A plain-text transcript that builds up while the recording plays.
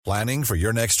Planning for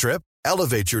your next trip?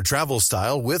 Elevate your travel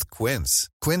style with Quince.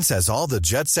 Quince has all the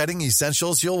jet-setting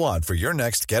essentials you'll want for your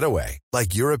next getaway,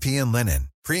 like European linen,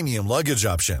 premium luggage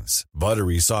options,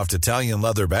 buttery soft Italian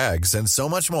leather bags, and so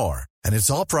much more. And it's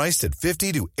all priced at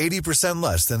 50 to 80%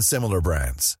 less than similar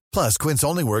brands. Plus, Quince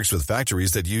only works with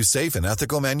factories that use safe and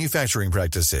ethical manufacturing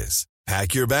practices.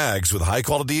 Pack your bags with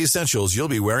high-quality essentials you'll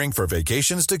be wearing for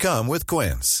vacations to come with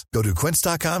Quince. Go to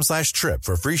quince.com/trip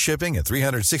for free shipping and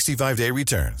 365-day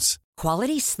returns.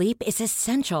 Quality sleep is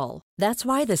essential. That's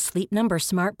why the Sleep Number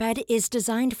Smart Bed is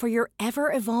designed for your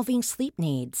ever-evolving sleep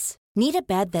needs. Need a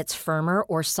bed that's firmer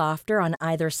or softer on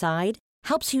either side?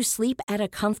 Helps you sleep at a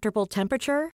comfortable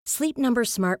temperature? Sleep Number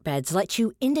Smart Beds let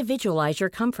you individualize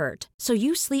your comfort so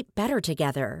you sleep better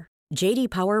together. J.D.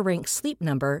 Power ranks Sleep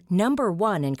Number number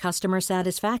 1 in customer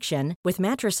satisfaction with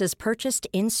mattresses purchased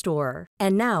in-store.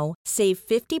 And now, save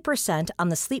 50% on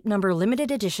the Sleep Number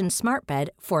Limited Edition Smart Bed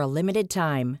for a limited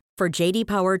time. For J.D.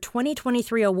 Power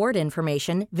 2023 award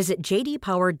information, visit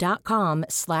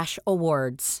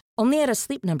jdpower.com/awards. Only at a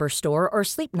Sleep Number store or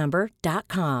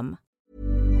sleepnumber.com.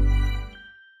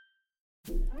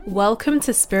 Welcome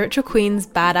to Spiritual Queen's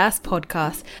Badass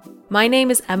Podcast. My name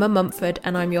is Emma Mumford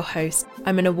and I'm your host.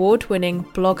 I'm an award-winning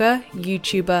blogger,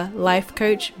 YouTuber, life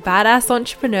coach, badass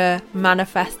entrepreneur,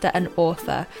 manifester, and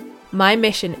author. My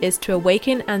mission is to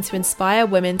awaken and to inspire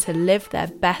women to live their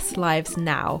best lives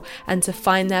now and to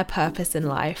find their purpose in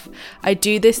life. I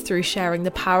do this through sharing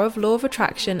the power of law of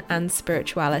attraction and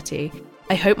spirituality.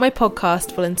 I hope my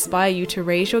podcast will inspire you to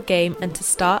raise your game and to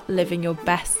start living your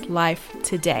best life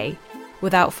today.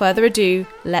 Without further ado,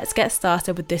 let's get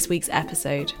started with this week's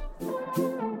episode.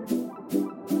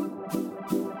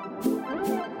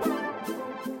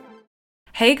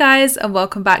 Hey guys, and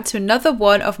welcome back to another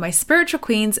one of my Spiritual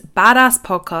Queen's Badass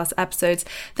Podcast episodes.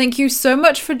 Thank you so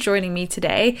much for joining me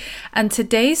today. And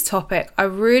today's topic I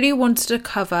really wanted to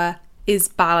cover is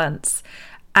balance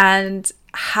and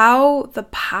how the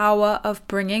power of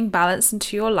bringing balance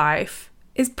into your life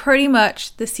is pretty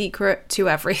much the secret to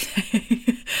everything.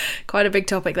 Quite a big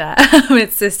topic there.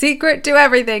 It's the secret to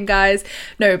everything, guys.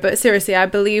 No, but seriously, I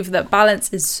believe that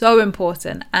balance is so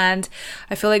important, and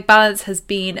I feel like balance has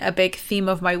been a big theme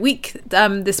of my week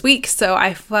this week, so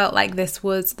I felt like this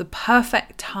was the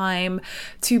perfect time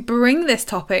to bring this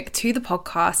topic to the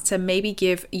podcast to maybe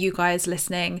give you guys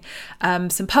listening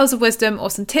some pearls of wisdom or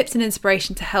some tips and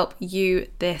inspiration to help you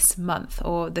this month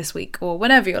or this week or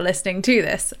whenever you're listening to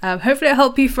this. Hopefully it'll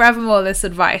help you forevermore, this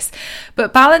advice.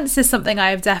 But balance is something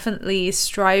I have definitely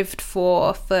strived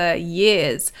for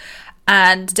years,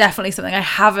 and definitely something I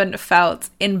haven't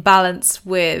felt in balance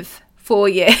with for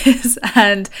years.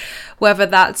 And whether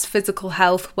that's physical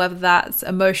health, whether that's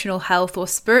emotional health or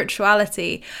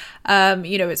spirituality,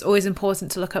 it's always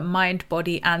important to look at mind,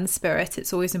 body and spirit.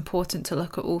 It's always important to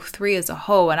look at all three as a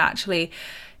whole. And actually,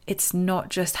 it's not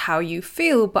just how you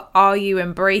feel, but are you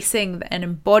embracing and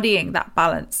embodying that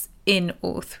balance in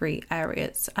all three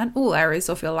areas and all areas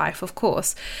of your life, of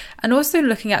course. And also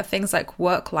looking at things like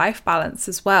work-life balance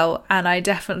as well. And I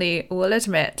definitely will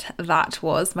admit that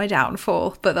was my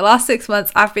downfall. But the last 6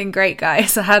 months, I've been great,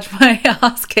 guys. I had my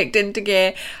ass kicked into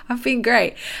gear. I've been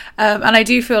great. And I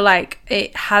do feel like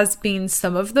it has been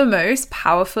some of the most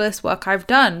powerfulest work I've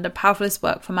done. The powerfulest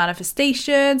work for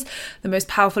manifestations, the most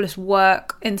powerfulest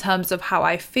work in terms of how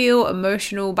I feel,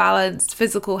 emotional balance,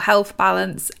 physical health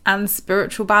balance, and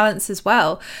spiritual balance as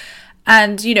well.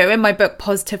 And in my book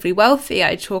Positively Wealthy,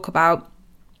 I talk about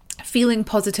feeling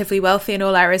positively wealthy in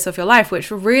all areas of your life,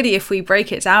 which really, if we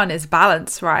break it down, is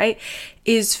balance, right?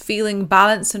 Is feeling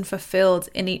balanced and fulfilled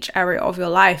in each area of your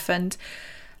life. And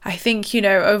I think,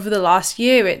 over the last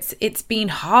year, it's been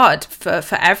hard for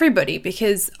everybody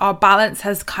because our balance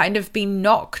has kind of been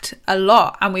knocked a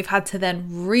lot, and we've had to then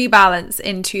rebalance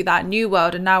into that new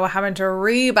world. And now we're having to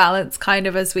rebalance kind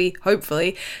of as we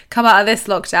hopefully come out of this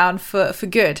lockdown for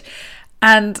good.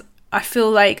 And I feel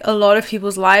like a lot of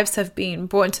people's lives have been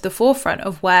brought into the forefront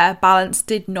of where balance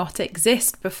did not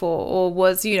exist before or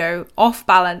was, off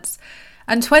balance.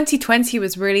 And 2020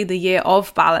 was really the year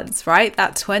of balance, right?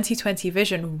 That 2020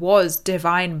 vision was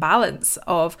divine balance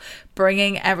of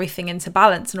bringing everything into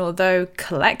balance. And although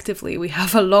collectively we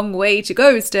have a long way to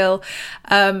go still,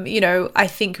 I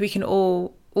think we can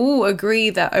all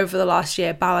agree that over the last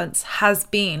year, balance has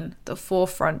been the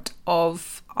forefront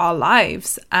of our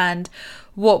lives and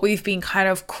what we've been kind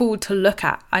of called to look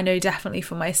at. I know definitely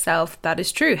for myself that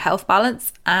is true. Health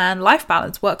balance and life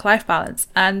balance, work-life balance.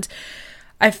 And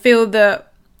I feel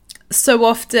that so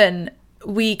often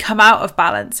we come out of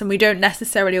balance and we don't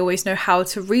necessarily always know how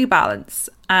to rebalance.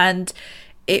 And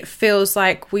it feels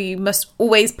like we must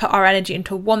always put our energy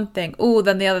into one thing. Oh,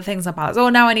 then the other thing's unbalanced. Oh,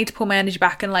 now I need to pull my energy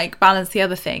back and like balance the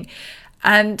other thing.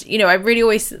 And, you know, I really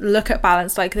always look at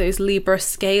balance like those Libra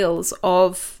scales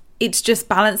of, it's just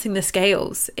balancing the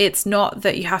scales. It's not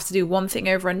that you have to do one thing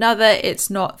over another. It's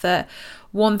not that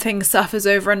one thing suffers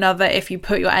over another if you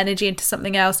put your energy into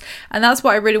something else. And that's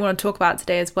what I really want to talk about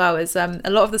today as well, is a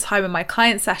lot of the time in my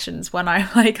client sessions when I'm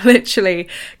like literally,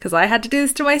 because I had to do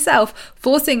this to myself,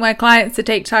 forcing my clients to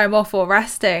take time off or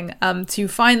resting to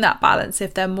find that balance.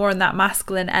 If they're more in that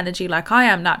masculine energy like I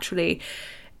am naturally,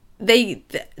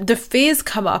 the fears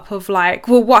come up of like,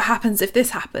 well, what happens if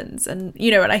this happens? And, you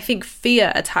know, and I think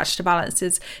fear attached to balance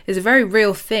is a very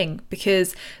real thing,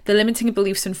 because the limiting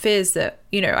beliefs and fears that,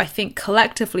 you know, I think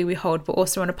collectively we hold, but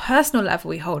also on a personal level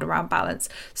we hold around balance,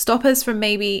 stop us from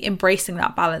maybe embracing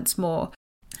that balance more.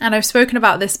 And I've spoken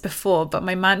about this before, but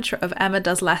my mantra of Emma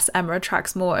does less, Emma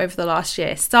attracts more over the last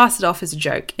year started off as a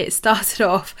joke. It started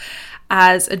off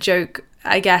as a joke,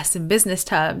 I guess, in business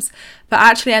terms, but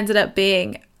actually ended up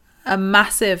being a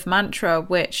massive mantra,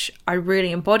 which I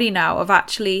really embody now, of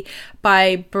actually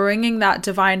by bringing that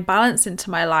divine balance into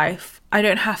my life, I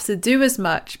don't have to do as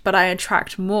much, but I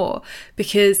attract more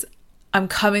because I'm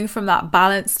coming from that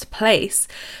balanced place.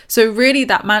 So really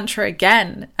that mantra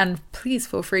again, and please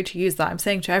feel free to use that. I'm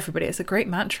saying to everybody, it's a great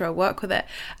mantra, work with it,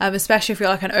 especially if you're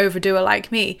like an overdoer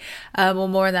like me, or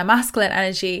more in their masculine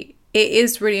energy. It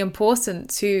is really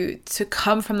important to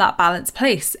come from that balanced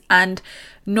place. And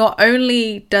not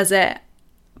only does it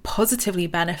positively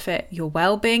benefit your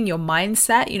well-being, your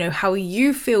mindset, you know, how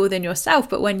you feel within yourself,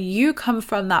 but when you come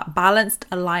from that balanced,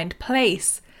 aligned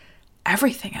place,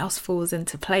 everything else falls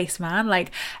into place, man. Like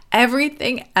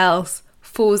everything else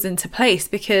falls into place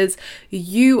because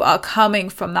you are coming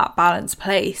from that balanced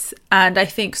place. And I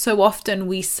think so often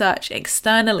we search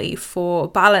externally for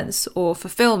balance or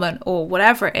fulfillment or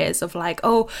whatever it is, of like,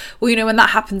 oh, well, you know, when that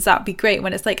happens, that'd be great.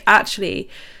 When it's like, actually,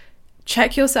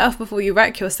 check yourself before you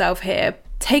wreck yourself here.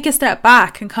 Take a step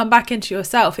back and come back into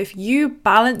yourself. If you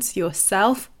balance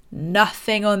yourself,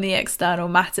 nothing on the external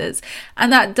matters.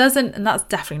 And that's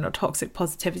definitely not toxic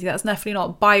positivity. That's definitely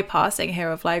not bypassing here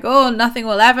of like, oh, nothing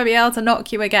will ever be able to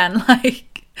knock you again.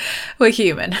 Like, we're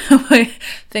human.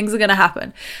 Things are going to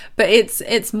happen. But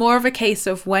it's more of a case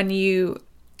of when you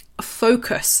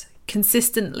focus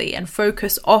consistently and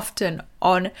focus often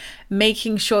on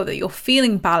making sure that you're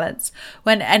feeling balanced,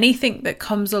 when anything that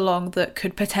comes along that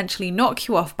could potentially knock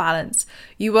you off balance,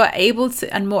 you are able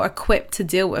to and more equipped to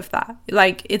deal with that.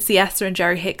 Like, it's the Esther and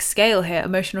Jerry Hicks scale here,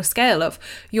 emotional scale, of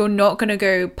you're not going to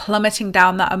go plummeting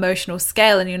down that emotional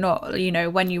scale, and you're not, you know,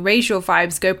 when you raise your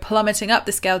vibes, go plummeting up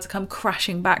the scale to come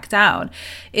crashing back down.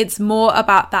 It's more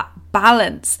about that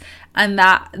balance and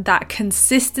that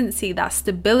consistency, that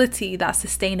stability, that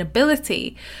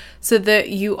sustainability, so that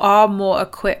you are more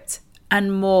equipped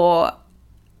and more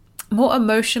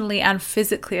emotionally and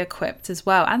physically equipped as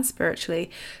well, and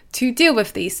spiritually, to deal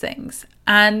with these things.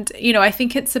 And, you know, I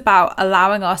think it's about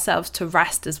allowing ourselves to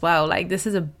rest as well. Like, this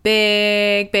is a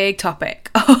big, big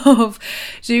topic of,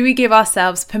 do we give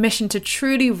ourselves permission to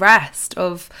truly rest?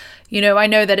 Of, you know, I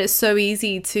know that it's so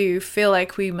easy to feel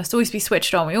like we must always be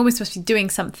switched on. We always must be doing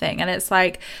something. And it's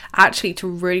like, actually, to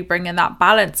really bring in that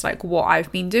balance, like what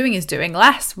I've been doing is doing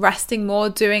less, resting more,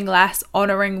 doing less,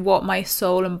 honoring what my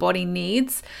soul and body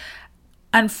needs.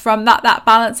 And from that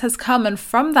balance has come, and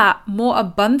from that more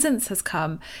abundance has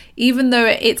come, even though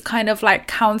it's kind of like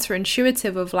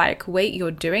counterintuitive of like, wait,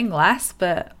 you're doing less,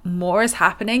 but more is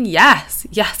happening. Yes.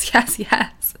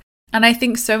 And I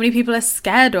think so many people are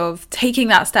scared of taking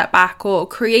that step back, or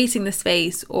creating the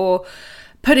space, or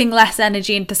putting less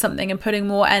energy into something and putting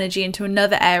more energy into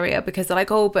another area, because they're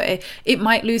like, oh, but it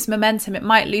might lose momentum, it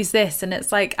might lose this. And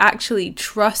it's like, actually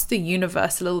trust the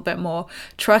universe a little bit more,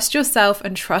 trust yourself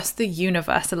and trust the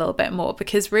universe a little bit more.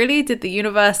 Because really, did the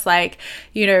universe, like,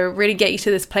 you know, really get you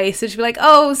to this place to be like,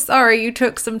 oh, sorry, you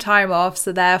took some time off,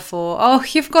 so therefore, oh,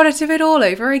 you've got to do it all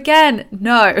over again?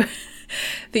 No.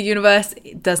 The universe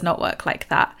does not work like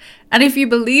that. And if you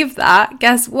believe that,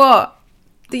 guess what?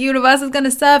 The universe is going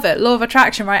to serve it. Law of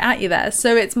attraction right at you there.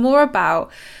 So it's more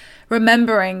about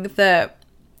remembering that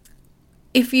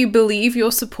if you believe you're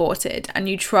supported and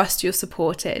you trust you're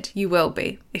supported, you will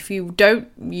be. If you don't,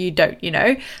 you don't, you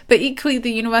know. But equally,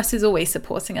 the universe is always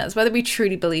supporting us, whether we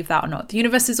truly believe that or not. The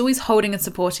universe is always holding and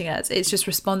supporting us. It's just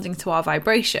responding to our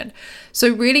vibration.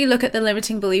 So really look at the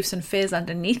limiting beliefs and fears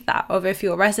underneath that, of if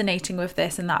you're resonating with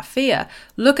this and that fear,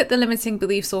 look at the limiting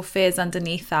beliefs or fears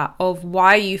underneath that, of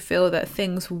why you feel that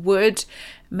things would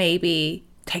maybe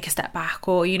take a step back,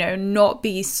 or, you know, not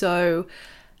be so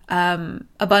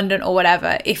abundant or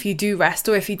whatever if you do rest,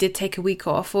 or if you did take a week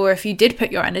off, or if you did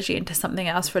put your energy into something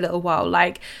else for a little while.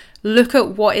 Like, look at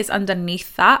what is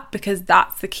underneath that, because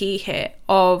that's the key here.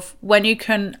 Of when you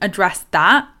can address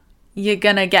that, you're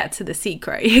gonna get to the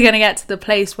secret. You're gonna get to the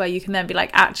place where you can then be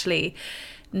like, actually,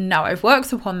 now I've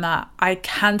worked upon that, I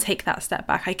can take that step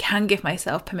back. I can give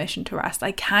myself permission to rest.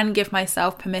 I can give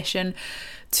myself permission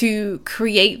to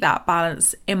create that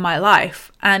balance in my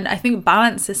life. And I think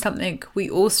balance is something we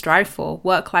all strive for.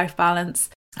 Work-life balance,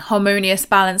 harmonious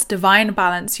balance, divine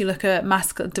balance. You look at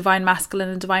divine masculine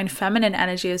and divine feminine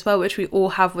energy as well, which we all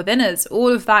have within us. All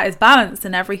of that is balance,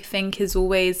 and everything is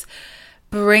always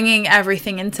bringing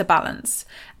everything into balance.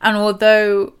 And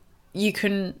although you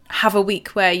can have a week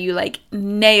where you like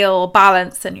nail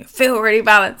balance and you feel really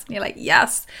balanced and you're like,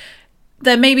 yes,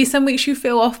 there may be some weeks you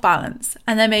feel off balance,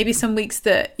 and there may be some weeks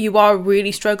that you are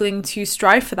really struggling to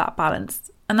strive for that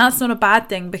balance. And that's not a bad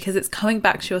thing, because it's coming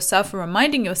back to yourself and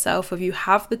reminding yourself of you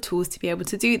have the tools to be able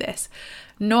to do this.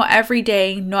 Not every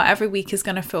day, not every week is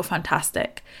going to feel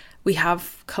fantastic. We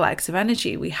have collective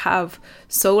energy, we have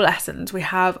soul lessons, we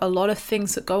have a lot of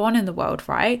things that go on in the world,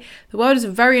 right? The world is a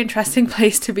very interesting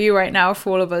place to be right now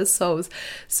for all of us souls.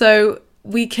 So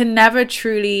we can never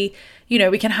truly,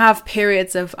 we can have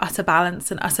periods of utter balance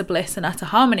and utter bliss and utter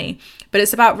harmony, but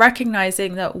it's about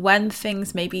recognizing that when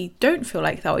things maybe don't feel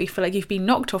like that, or you feel like you've been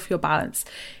knocked off your balance,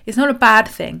 it's not a bad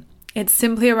thing. It's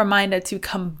simply a reminder to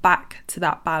come back to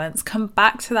that balance, come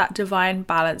back to that divine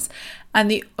balance.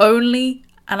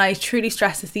 And I truly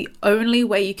stress this, the only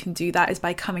way you can do that is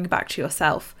by coming back to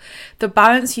yourself. The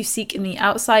balance you seek in the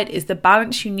outside is the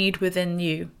balance you need within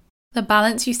you. The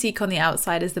balance you seek on the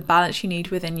outside is the balance you need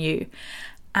within you.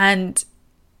 And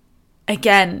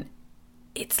again,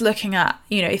 it's looking at,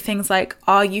 things like,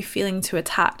 are you feeling too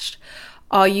attached?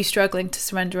 Are you struggling to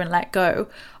surrender and let go?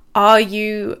 Are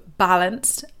you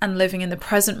balanced and living in the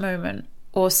present moment,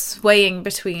 or swaying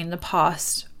between the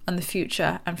past and the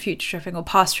future, and future tripping or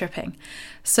past tripping?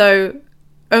 So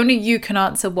only you can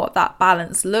answer what that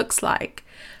balance looks like.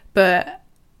 But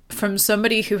from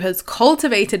somebody who has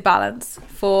cultivated balance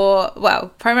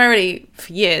primarily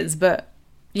for years, but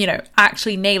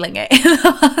actually nailing it in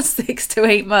the last 6 to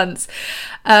 8 months,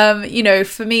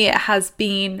 for me, it has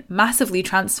been massively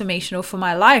transformational for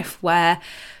my life, where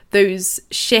those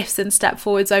shifts and step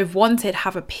forwards I've wanted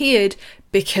have appeared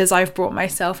because I've brought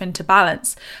myself into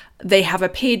balance. They have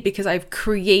appeared because I've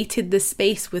created the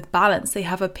space with balance. They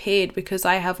have appeared because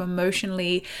I have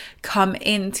emotionally come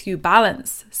into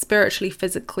balance, spiritually,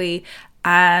 physically,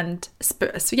 and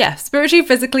spiritually,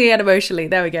 physically, and emotionally.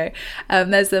 There we go.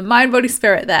 There's the mind, body,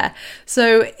 spirit there.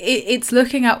 So it's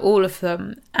looking at all of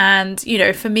them. And,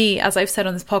 for me, as I've said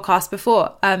on this podcast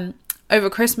before, over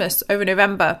Christmas, over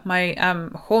November, my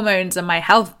hormones and my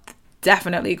health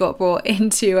definitely got brought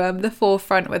into the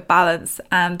forefront with balance.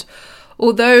 And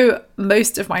although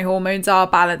most of my hormones are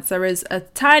balanced, there is a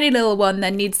tiny little one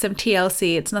that needs some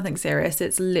TLC. It's nothing serious.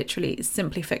 It's literally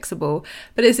simply fixable.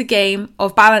 But it's a game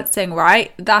of balancing,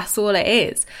 right? That's all it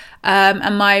is.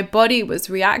 And my body was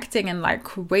reacting in like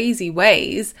crazy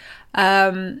ways.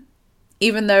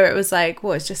 Even though it was like,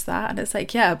 well, it's just that. And it's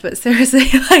like, yeah, but seriously,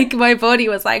 like my body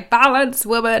was like, balance,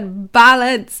 woman,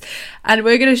 balance. And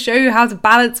we're going to show you how to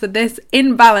balance with this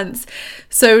imbalance.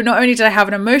 So not only did I have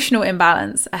an emotional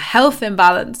imbalance, a health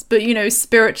imbalance, but,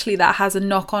 spiritually that has a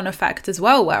knock-on effect as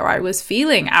well, where I was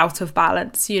feeling out of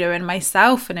balance, in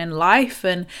myself and in life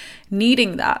and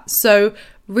needing that. So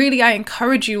really, I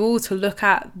encourage you all to look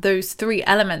at those 3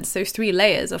 elements, those 3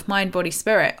 layers of mind, body,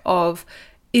 spirit, of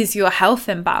is your health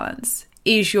in balance?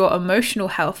 Is your emotional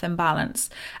health in balance?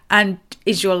 And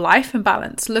is your life in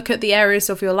balance? Look at the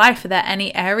areas of your life. Are there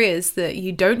any areas that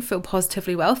you don't feel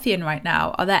positively wealthy in right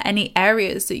now? Are there any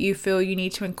areas that you feel you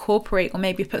need to incorporate or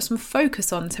maybe put some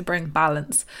focus on to bring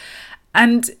balance?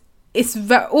 And it's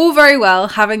all very well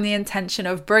having the intention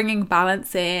of bringing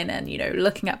balance in and,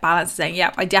 looking at balance and saying,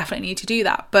 yep, I definitely need to do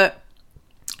that. But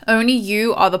only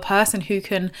you are the person who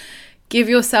can give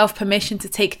yourself permission to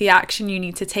take the action you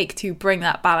need to take to bring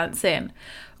that balance in,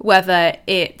 whether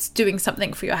it's doing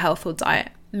something for your health or diet.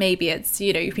 Maybe it's,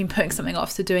 you've been putting something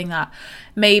off, so doing that.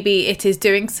 Maybe it is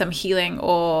doing some healing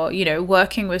or,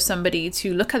 working with somebody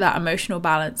to look at that emotional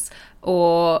balance,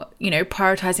 or,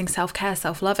 prioritizing self-care,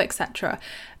 self-love, etc.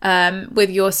 With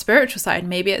your spiritual side,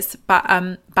 maybe it's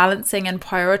balancing and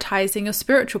prioritizing your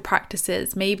spiritual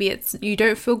practices. Maybe it's you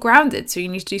don't feel grounded, so you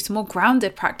need to do some more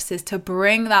grounded practices to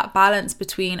bring that balance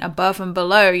between above and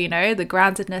below, the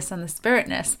groundedness and the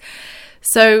spiritness.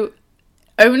 So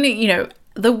only,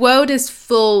 the world is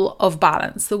full of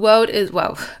balance. The world is,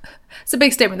 It's a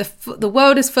big statement. The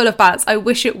world is full of balance. I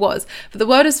wish it was, but the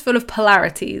world is full of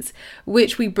polarities,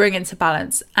 which we bring into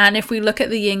balance. And if we look at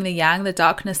the yin, the yang, the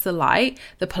darkness, the light,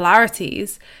 the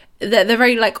polarities, they're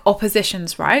very like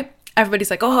oppositions, right? Everybody's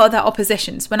like, oh, they're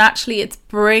oppositions, when actually it's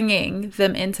bringing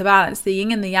them into balance. The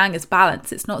yin and the yang is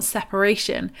balance. It's not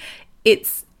separation.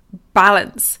 It's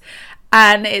balance.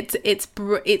 And it's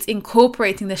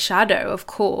incorporating the shadow, of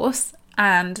course,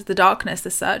 and the darkness,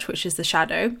 the search, which is the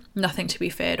shadow, nothing to be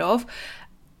feared of,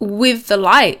 with the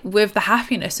light, with the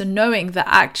happiness, and knowing that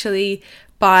actually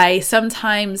by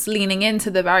sometimes leaning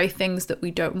into the very things that we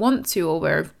don't want to,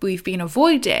 or we've been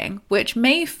avoiding, which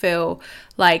may feel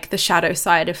like the shadow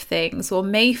side of things, or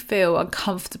may feel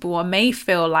uncomfortable, or may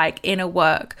feel like inner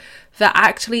work, that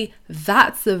actually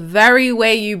that's the very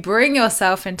way you bring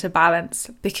yourself into balance,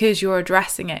 because you're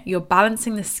addressing it, you're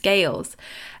balancing the scales.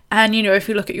 And, you know, if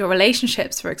you look at your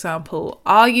relationships, for example,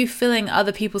 are you filling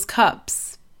other people's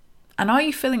cups? And are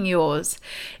you filling yours?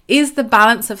 Is the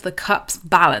balance of the cups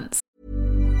balanced?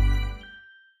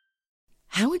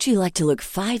 How would you like to look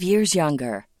 5 years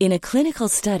younger? In a clinical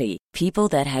study, people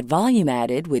that had volume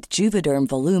added with Juvederm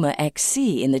Voluma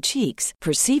XC in the cheeks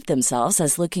perceived themselves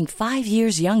as looking 5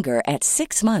 years younger at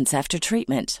 6 months after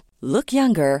treatment. Look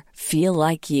younger, feel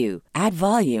like you. Add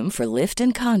volume for lift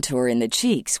and contour in the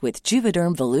cheeks with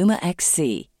Juvederm Voluma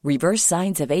XC. Reverse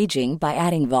signs of aging by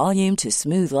adding volume to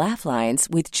smooth laugh lines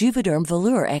with Juvederm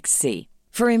Volure XC.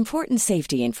 For important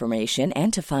safety information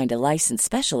and to find a licensed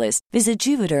specialist, visit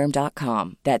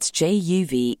Juvederm.com. That's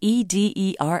JUVEDERM.com.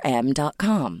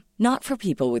 Not for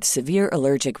people with severe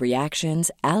allergic reactions,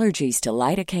 allergies to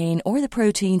lidocaine, or the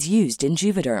proteins used in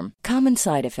Juvederm. Common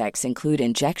side effects include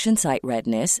injection site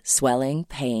redness, swelling,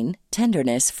 pain,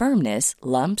 tenderness, firmness,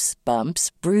 lumps, bumps,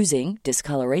 bruising,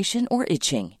 discoloration, or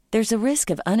itching. There's a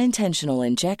risk of unintentional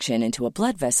injection into a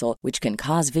blood vessel, which can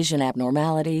cause vision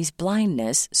abnormalities,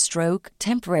 blindness, stroke,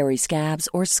 temporary scabs,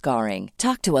 or scarring.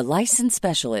 Talk to a licensed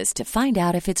specialist to find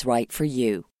out if it's right for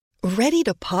you. Ready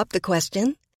to pop the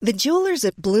question? The jewelers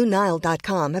at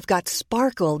BlueNile.com have got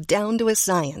sparkle down to a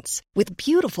science with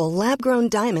beautiful lab-grown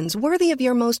diamonds worthy of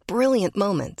your most brilliant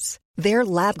moments. Their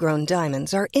lab-grown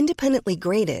diamonds are independently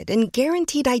graded and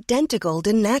guaranteed identical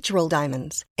to natural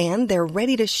diamonds, and they're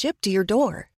ready to ship to your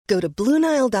door. Go to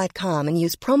BlueNile.com and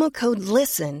use promo code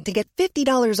LISTEN to get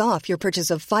 $50 off your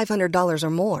purchase of $500 or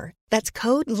more. That's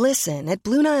code LISTEN at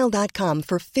BlueNile.com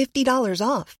for $50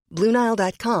 off.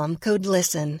 BlueNile.com, code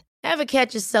LISTEN. Ever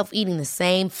catch yourself eating the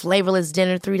same flavorless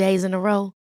dinner 3 days in a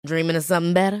row? Dreaming of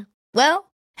something better?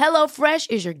 Well, HelloFresh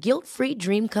is your guilt-free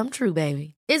dream come true,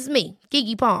 baby. It's me,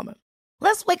 Keke Palmer.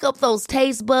 Let's wake up those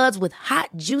taste buds with hot,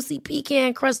 juicy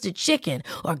pecan-crusted chicken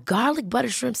or garlic butter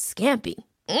shrimp scampi.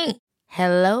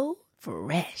 Hello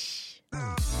Fresh.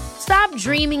 Stop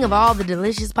dreaming of all the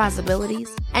delicious possibilities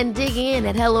and dig in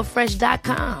at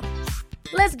HelloFresh.com.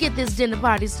 Let's get this dinner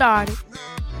party started.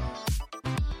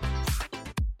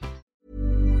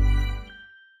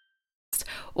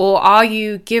 Or are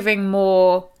you giving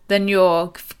more than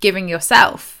you're giving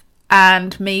yourself?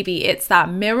 And maybe it's that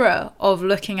mirror of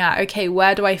looking at, okay,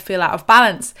 where do I feel out of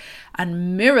balance?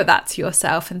 And mirror that to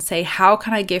yourself and say, how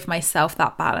can I give myself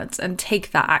that balance, and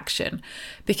take that action?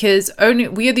 Because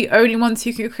we are the only ones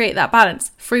who can create that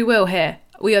balance. Free will here.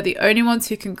 We are the only ones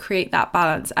who can create that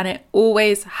balance, and it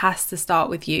always has to start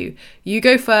with you. You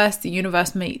go first, the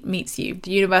universe meets you,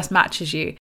 the universe matches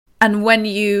you. And when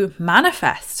you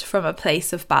manifest from a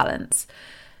place of balance,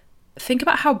 think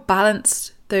about how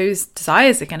balanced those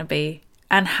desires are going to be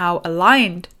and how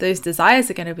aligned those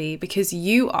desires are going to be, because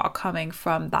you are coming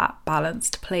from that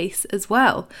balanced place as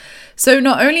well. So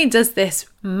not only does this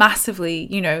massively,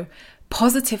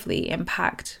 positively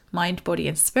impact mind, body,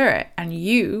 and spirit, and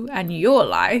you and your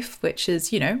life, which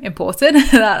is,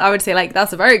 important. I would say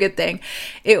that's a very good thing.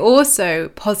 It also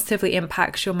positively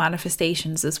impacts your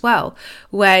manifestations as well,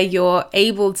 where you're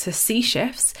able to see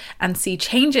shifts and see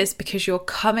changes because you're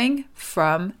coming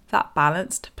from that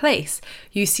balanced place.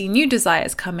 You see new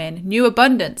desires come in, new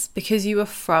abundance, because you are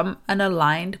from an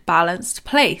aligned, balanced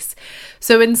place.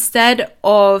 So instead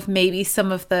of maybe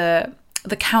some of the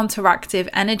counteractive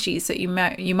energies that you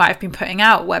might have been putting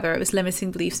out, whether it was limiting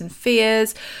beliefs and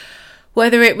fears,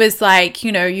 whether it was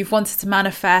you've wanted to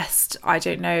manifest, I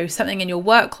don't know, something in your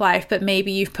work life, but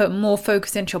maybe you've put more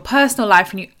focus into your personal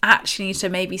life and you actually need to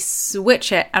maybe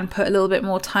switch it and put a little bit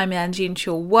more time and energy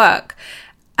into your work.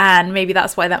 And maybe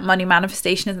that's why that money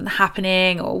manifestation isn't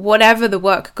happening, or whatever the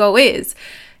work goal is.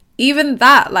 Even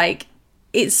that,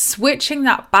 it's switching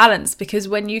that balance, because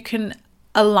when you can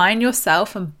align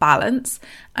yourself and balance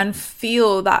and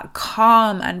feel that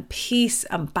calm and peace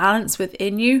and balance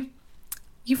within you,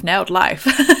 you've nailed life.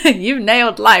 You've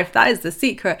nailed life. That is the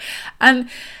secret. And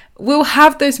we'll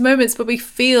have those moments where we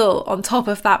feel on top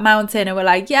of that mountain and we're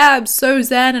like, yeah, I'm so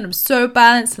zen and I'm so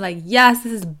balanced and like, yes,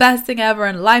 this is the best thing ever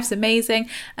and life's amazing.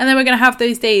 And then we're going to have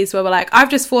those days where we're like, I've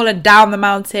just fallen down the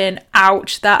mountain.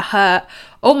 Ouch, that hurt.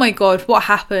 Oh my God, what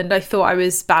happened? I thought I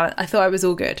was balanced. I thought I was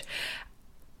all good.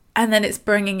 And then it's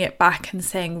bringing it back and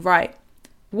saying, right,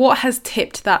 what has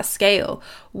tipped that scale?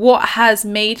 What has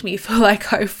made me feel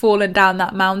like I've fallen down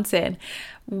that mountain?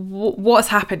 What's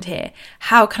happened here?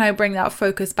 How can I bring that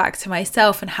focus back to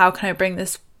myself? And how can I bring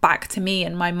this back to me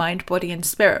and my mind, body, and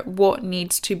spirit? What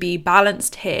needs to be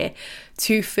balanced here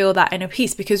to feel that inner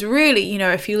peace? Because really, you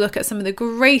know, if you look at some of the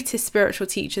greatest spiritual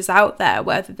teachers out there,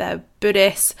 whether they're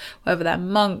Buddhists, whether they're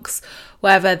monks,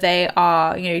 whether they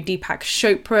are, you know, Deepak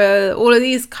Chopra, all of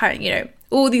these kind, you know,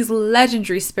 all these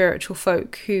legendary spiritual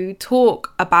folk who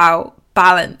talk about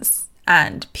balance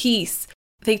and peace,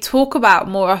 they talk about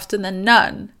more often than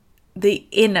none the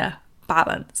inner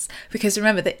balance, because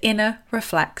remember, the inner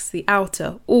reflects the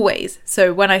outer always.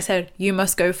 So when I said you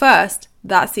must go first,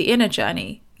 that's the inner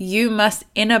journey. You must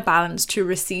inner balance to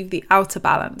receive the outer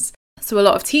balance. So a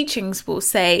lot of teachings will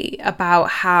say about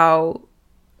how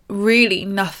really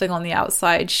nothing on the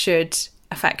outside should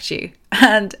affect you.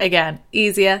 And again,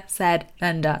 easier said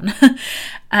than done.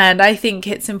 And I think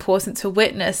it's important to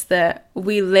witness that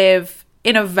we live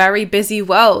in a very busy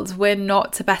world. We're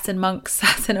not Tibetan monks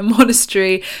sat in a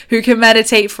monastery who can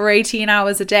meditate for 18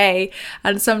 hours a day.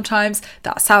 And sometimes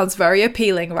that sounds very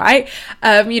appealing, right?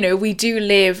 You know, we do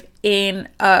live in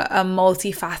a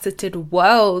multifaceted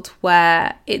world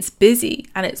where it's busy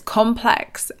and it's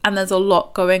complex and there's a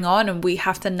lot going on, and we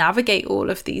have to navigate all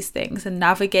of these things and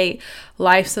navigate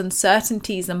life's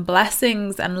uncertainties and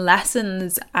blessings and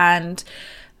lessons and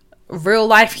real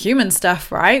life human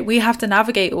stuff, right? We have to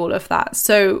navigate all of that.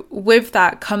 So with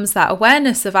that comes that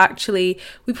awareness of actually,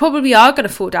 we probably are going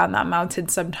to fall down that mountain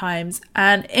sometimes,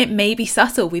 and it may be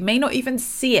subtle. We may not even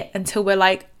see it until we're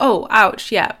like, oh,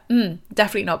 ouch, yeah,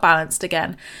 definitely not balanced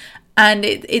again. And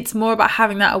it's more about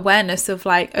having that awareness of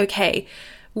like, okay,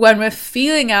 when we're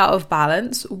feeling out of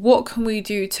balance, what can we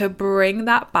do to bring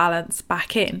that balance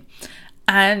back in?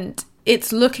 And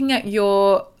it's looking at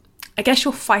your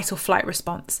fight or flight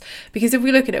response. Because if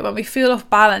we look at it, when we feel off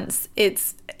balance,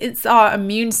 it's our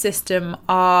immune system,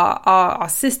 our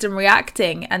system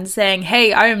reacting and saying,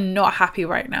 hey, I am not happy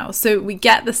right now. So we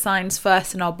get the signs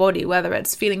first in our body, whether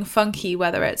it's feeling funky,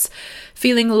 whether it's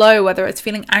feeling low, whether it's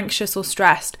feeling anxious or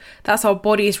stressed. That's our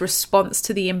body's response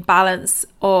to the imbalance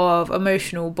of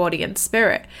emotional body and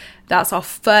spirit. That's our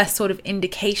first sort of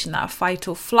indication, that fight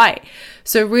or flight.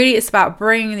 So really it's about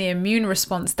bringing the immune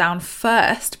response down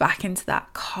first, back into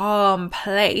that calm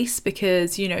place,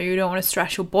 because, you know, you don't want to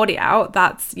stress your body out.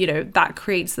 That's, you know, that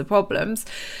creates the problems.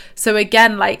 So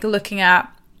again, like looking at,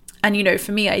 and, you know,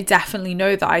 for me, I definitely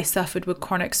know that I suffered with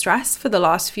chronic stress for the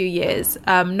last few years.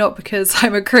 Not because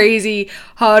I'm a crazy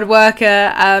hard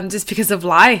worker, just because of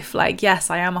life. Like,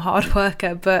 yes, I am a hard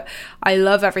worker, but I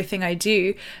love everything I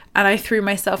do. And I threw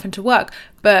myself into work.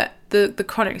 But the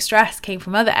chronic stress came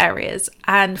from other areas.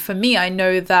 And for me, I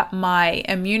know that my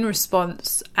immune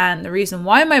response and the reason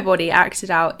why my body acted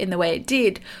out in the way it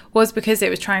did was because it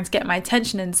was trying to get my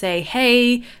attention and say,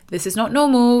 hey, this is not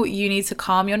normal. You need to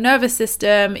calm your nervous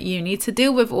system. You need to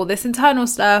deal with all this internal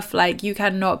stuff. Like, you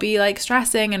cannot be like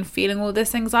stressing and feeling all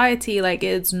this anxiety. Like,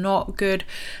 it's not good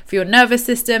for your nervous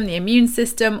system, the immune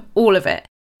system, all of it.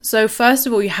 So first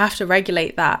of all, you have to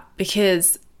regulate that,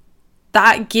 because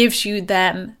that gives you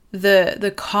then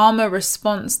the calmer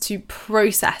response to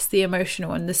process the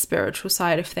emotional and the spiritual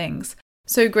side of things.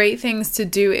 So great things to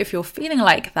do if you're feeling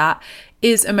like that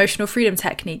is emotional freedom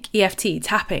technique, EFT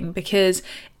tapping, because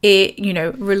it, you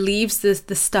know, relieves the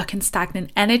stuck and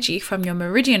stagnant energy from your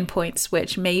meridian points,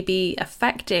 which may be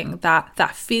affecting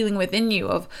that feeling within you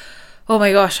of, oh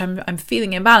my gosh, I'm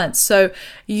feeling imbalanced. So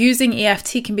using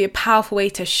EFT can be a powerful way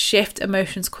to shift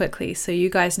emotions quickly. So you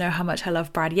guys know how much I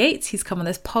love Brad Yates. He's come on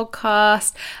this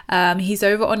podcast. He's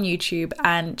over on YouTube,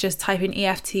 and just type in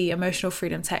EFT, emotional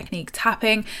freedom technique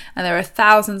tapping, and there are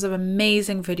thousands of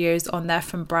amazing videos on there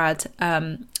from Brad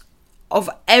of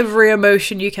every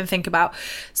emotion you can think about.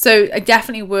 So I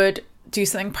definitely would do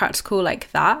something practical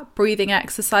like that. Breathing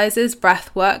exercises,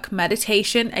 breath work,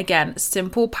 meditation. Again,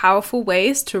 simple, powerful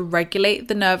ways to regulate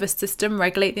the nervous system,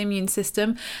 regulate the immune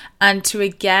system, and to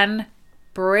again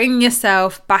bring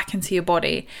yourself back into your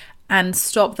body and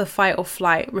stop the fight or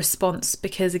flight response.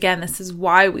 Because again, this is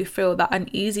why we feel that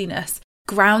uneasiness.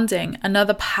 Grounding,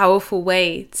 another powerful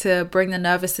way to bring the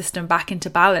nervous system back into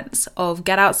balance, of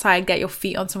get outside, get your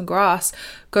feet on some grass,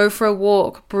 go for a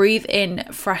walk, breathe in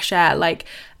fresh air. Like,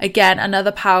 again,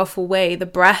 another powerful way. The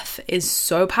breath is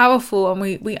so powerful, and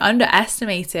we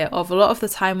underestimate it of a lot of the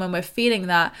time when we're feeling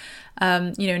that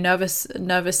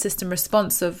nervous system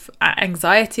response of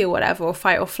anxiety or whatever, or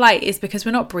fight or flight, is because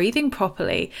we're not breathing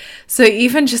properly. So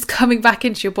even just coming back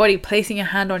into your body, placing your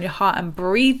hand on your heart and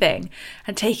breathing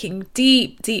and taking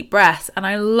deep breaths. And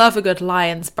I love a good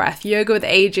lion's breath. Yoga with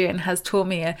Adriene has taught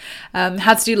me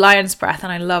how to do lion's breath,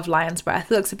 and I love lion's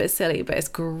breath. It looks a bit silly, but it's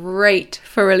great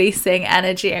for releasing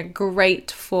energy and great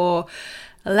for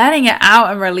letting it out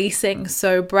and releasing.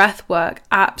 So breath work,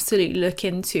 absolutely look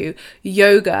into.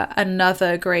 Yoga,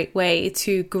 another great way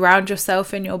to ground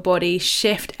yourself in your body,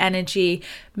 shift energy,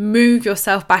 move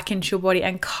yourself back into your body,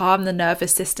 and calm the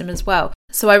nervous system as well.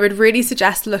 So I would really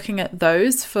suggest looking at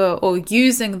those or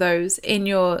using those in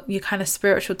your kind of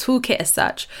spiritual toolkit as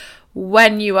such,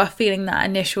 when you are feeling that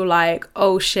initial like,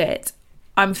 oh shit,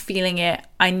 I'm feeling it,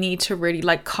 I need to really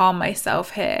like calm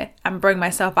myself here and bring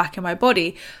myself back in my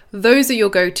body. Those are your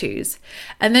go-tos.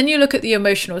 And then you look at the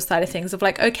emotional side of things of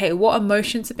like, okay, what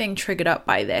emotions are being triggered up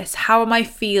by this? How am I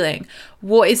feeling?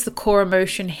 What is the core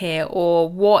emotion here? Or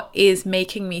what is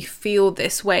making me feel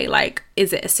this way? Like,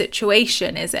 is it a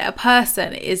situation? Is it a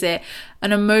person? Is it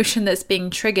an emotion that's being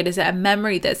triggered? Is it a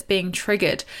memory that's being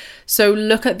triggered? So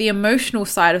look at the emotional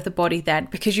side of the body then,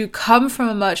 because you come from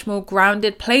a much more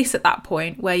grounded place at that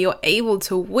point where you're able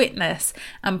to witness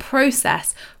and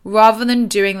process, rather than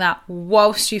doing that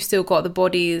whilst you've still got the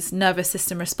body's nervous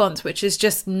system response, which is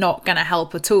just not going to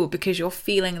help at all because you're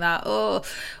feeling that,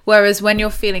 whereas when you're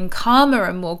feeling calmer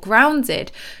and more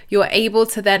grounded, you're able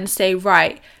to then say,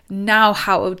 right, now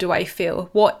how do I feel?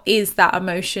 What is that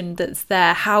emotion that's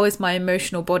there? How is my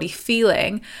emotional body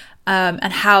feeling? And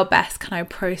how best can I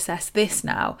process this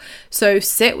now? So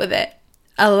sit with it.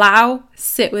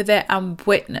 Sit with it and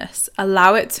witness.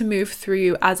 Allow it to move through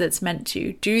you as it's meant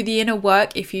to. Do the inner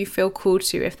work if you feel called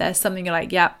to. If there's something you're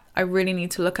like, yeah, I really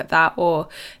need to look at that, or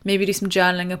maybe do some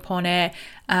journaling upon it.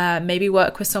 Maybe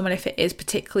work with someone if it is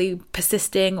particularly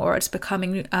persisting or it's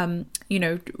becoming,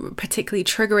 particularly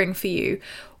triggering for you.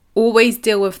 Always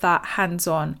deal with that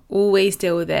hands-on. Always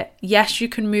deal with it. Yes, you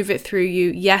can move it through you.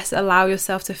 Yes, allow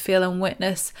yourself to feel and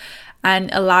witness, and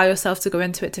allow yourself to go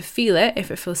into it to feel it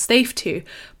if it feels safe to.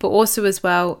 But also as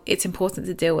well, it's important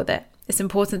to deal with it. It's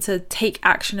important to take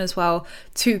action as well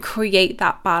to create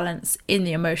that balance in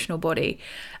the emotional body.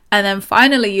 And then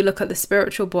finally, you look at the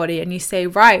spiritual body and you say,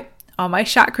 right, are my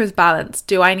chakras balanced?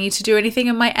 Do I need to do anything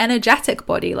in my energetic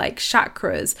body, like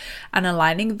chakras and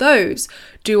aligning those?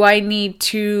 Do I need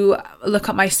to look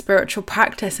at my spiritual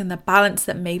practice and the balance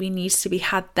that maybe needs to be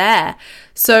had there?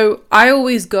 So I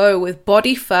always go with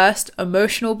body first,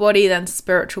 emotional body, then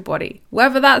spiritual body.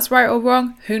 Whether that's right or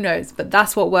wrong, who knows? But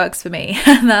that's what works for me.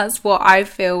 And that's what I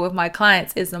feel with my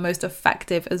clients is the most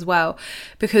effective as well.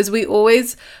 Because we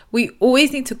always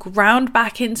need to ground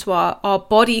back into our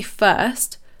body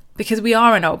first, because we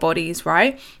are in our bodies,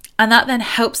 right? And that then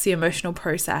helps the emotional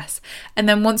process. And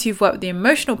then once you've worked with the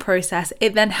emotional process,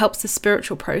 it then helps the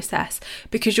spiritual process,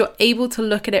 because you're able to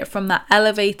look at it from that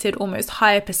elevated, almost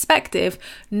higher perspective,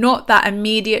 not that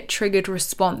immediate triggered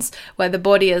response where the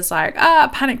body is like,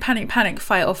 panic,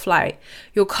 fight or flight.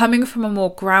 You're coming from a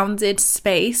more grounded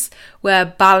space where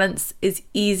balance is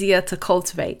easier to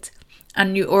cultivate.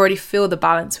 And you already feel the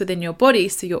balance within your body,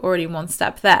 so you're already one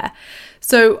step there.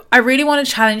 So I really want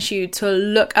to challenge you to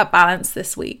look at balance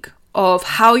this week, of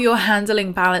how you're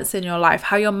handling balance in your life,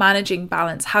 how you're managing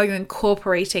balance, how you're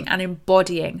incorporating and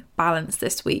embodying balance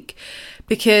this week.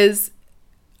 Because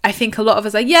I think a lot of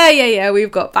us are, yeah,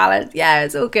 we've got balance. Yeah,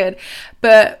 it's all good.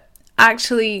 But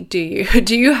actually, do you?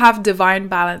 Do you have divine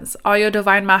balance? Are your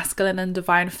divine masculine and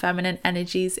divine feminine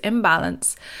energies in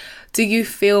balance? Do you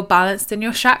feel balanced in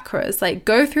your chakras? Like,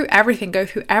 go through everything, go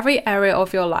through every area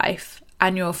of your life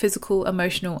and your physical,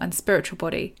 emotional, and spiritual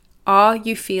body. Are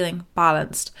you feeling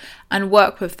balanced? And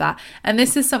work with that. And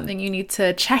this is something you need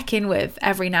to check in with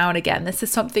every now and again. This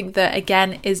is something that,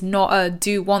 again, is not a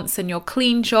do once and you're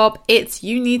clean job. It's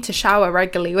you need to shower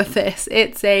regularly with this.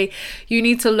 You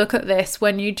need to look at this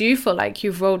when you do feel like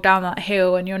you've rolled down that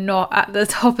hill and you're not at the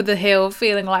top of the hill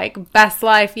feeling like best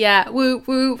life. Yeah, whoop,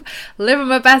 whoop, living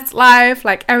my best life.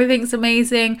 Like everything's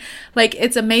amazing. Like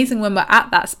it's amazing when we're at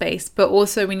that space, but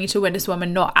also we need to witness when we're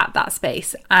not at that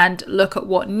space and look at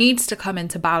what needs to come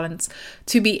into balance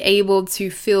to be able to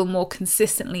feel more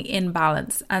consistently in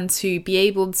balance and to be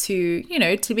able to,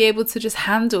 just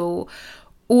handle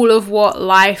all of what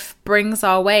life brings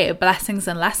our way, blessings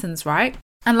and lessons, right?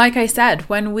 And like I said,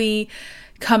 when we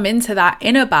come into that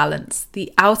inner balance,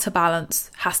 the outer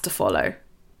balance has to follow.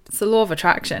 It's the law of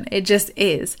attraction. It just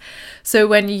is. So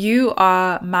when you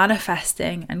are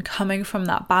manifesting and coming from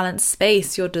that balanced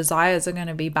space, your desires are going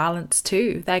to be balanced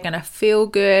too. They're going to feel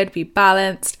good, be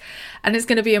balanced, and it's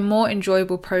going to be a more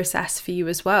enjoyable process for you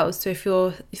as well. So if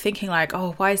you're thinking like,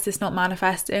 oh, why is this not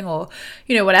manifesting? Or,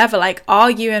 whatever, like, are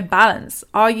you in balance?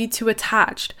 Are you too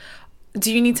attached?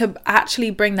 Do you need to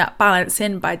actually bring that balance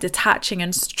in by detaching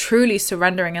and truly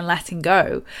surrendering and letting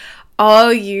go?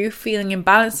 Are you feeling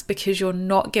imbalanced because you're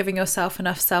not giving yourself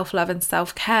enough self-love and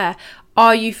self-care?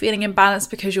 Are you feeling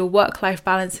imbalanced because your work-life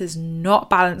balance is not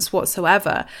balanced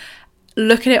whatsoever?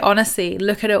 Look at it honestly,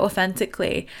 look at it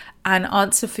authentically, and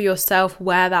answer for yourself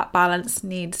where that balance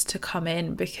needs to come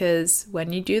in, because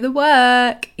when you do the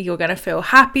work, you're going to feel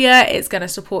happier. It's going to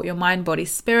support your mind, body,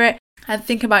 spirit. And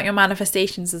think about your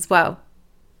manifestations as well.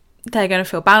 They're going to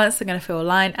feel balanced, they're going to feel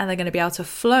aligned, and they're going to be able to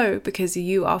flow because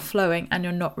you are flowing and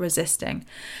you're not resisting.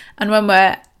 And when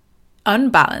we're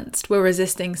unbalanced, we're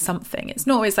resisting something. It's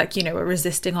not always like, we're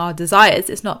resisting our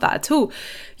desires. It's not that at all.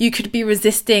 You could be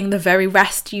resisting the very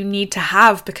rest you need to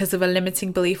have because of a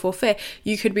limiting belief or fear.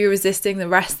 You could be resisting the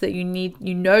rest that you need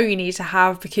to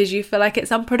have because you feel like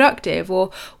it's unproductive or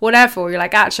whatever. Or you're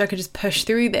like, actually, I could just push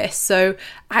through this. So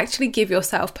actually give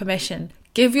yourself permission.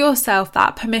 Give yourself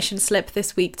that permission slip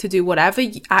this week to do whatever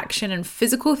action and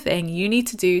physical thing you need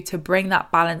to do to bring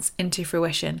that balance into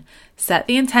fruition. Set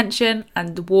the intention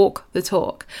and walk the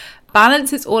talk.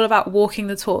 Balance is all about walking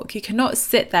the talk. You cannot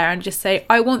sit there and just say,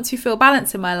 I want to feel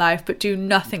balance in my life, but do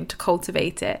nothing to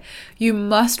cultivate it. You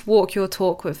must walk your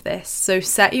talk with this. So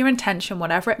set your intention,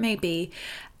 whatever it may be,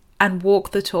 and walk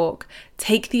the talk.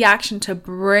 Take the action to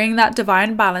bring that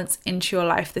divine balance into your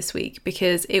life this week,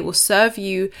 because it will serve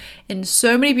you in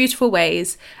so many beautiful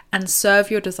ways and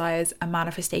serve your desires and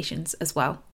manifestations as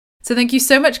well. So thank you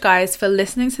so much, guys, for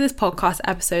listening to this podcast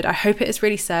episode. I hope it has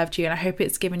really served you, and I hope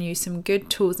it's given you some good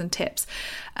tools and tips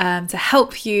to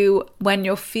help you when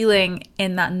you're feeling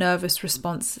in that nervous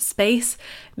response space.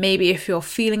 Maybe if you're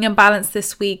feeling imbalanced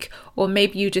this week, or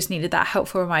maybe you just needed that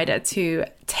helpful reminder to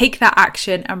take that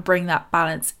action and bring that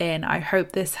balance in. I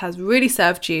hope this has really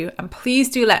served you, and please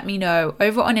do let me know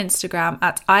over on Instagram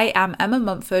at I am Emma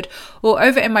Mumford, or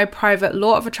over in my private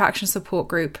Law of Attraction support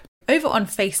group over on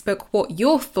Facebook what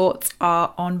your thoughts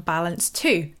are on balance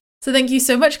too. So thank you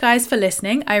so much, guys, for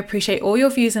listening. I appreciate all your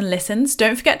views and listens.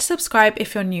 Don't forget to subscribe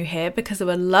if you're new here, because I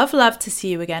would love to see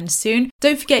you again soon.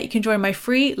 Don't forget you can join my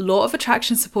free Law of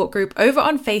Attraction support group over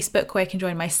on Facebook, where you can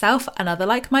join myself and other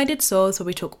like-minded souls where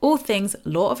we talk all things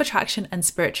Law of Attraction and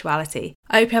spirituality.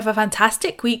 I hope you have a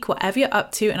fantastic week, whatever you're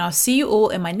up to, and I'll see you all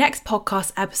in my next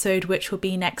podcast episode, which will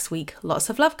be next week. Lots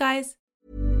of love, guys.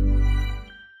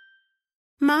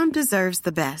 Mom deserves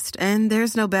the best, and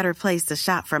there's no better place to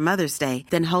shop for Mother's Day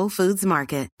than Whole Foods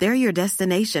Market. They're your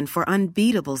destination for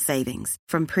unbeatable savings,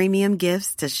 from premium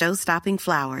gifts to show-stopping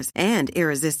flowers and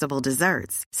irresistible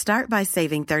desserts. Start by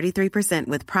saving 33%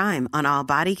 with Prime on all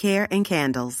body care and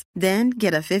candles. Then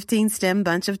get a 15-stem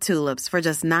bunch of tulips for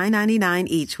just $9.99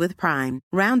 each with Prime.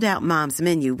 Round out Mom's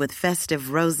menu with festive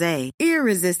rosé,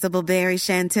 irresistible berry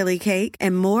chantilly cake,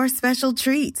 and more special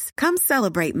treats. Come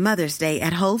celebrate Mother's Day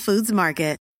at Whole Foods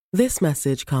Market. This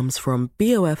message comes from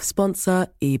BOF sponsor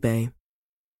eBay.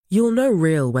 You'll know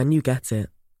real when you get it.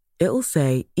 It'll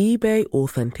say eBay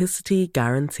Authenticity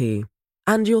Guarantee.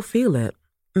 And you'll feel it.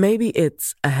 Maybe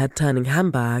it's a head-turning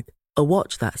handbag, a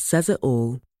watch that says it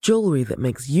all, jewelry that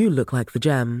makes you look like the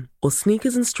gem, or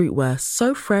sneakers and streetwear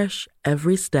so fresh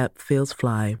every step feels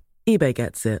fly. eBay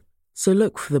gets it. So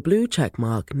look for the blue check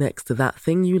mark next to that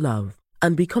thing you love.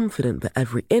 And be confident that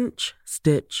every inch,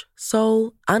 stitch,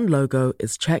 sole, and logo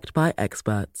is checked by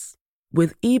experts.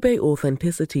 With eBay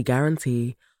Authenticity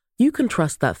Guarantee, you can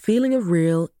trust that feeling of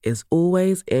real is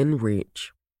always in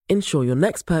reach. Ensure your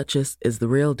next purchase is the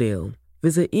real deal.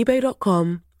 Visit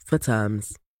eBay.com for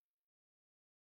terms.